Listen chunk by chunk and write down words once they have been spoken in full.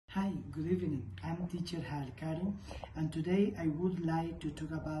Good evening, I'm teacher Halkarim, and today I would like to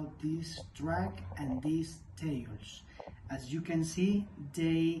talk about this track and these tails. As you can see,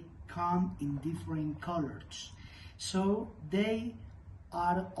 they come in different colors. So they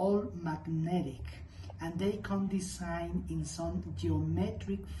are all magnetic and they come designed in some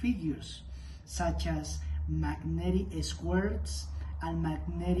geometric figures such as magnetic squares and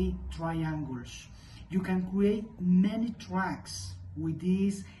magnetic triangles. You can create many tracks with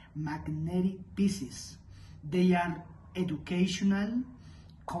these magnetic pieces. They are educational,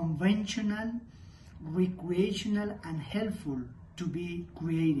 conventional, recreational, and helpful to be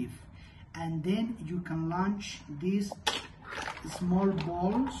creative. And then you can launch these small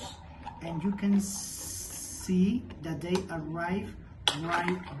balls and you can see that they arrive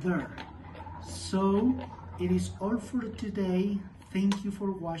right there. So it is all for today. Thank you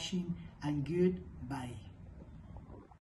for watching and goodbye.